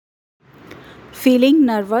feeling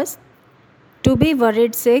nervous, to be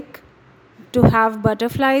worried sick, to have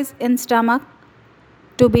butterflies in stomach,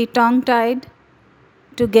 to be tongue tied,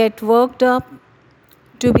 to get worked up,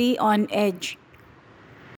 to be on edge.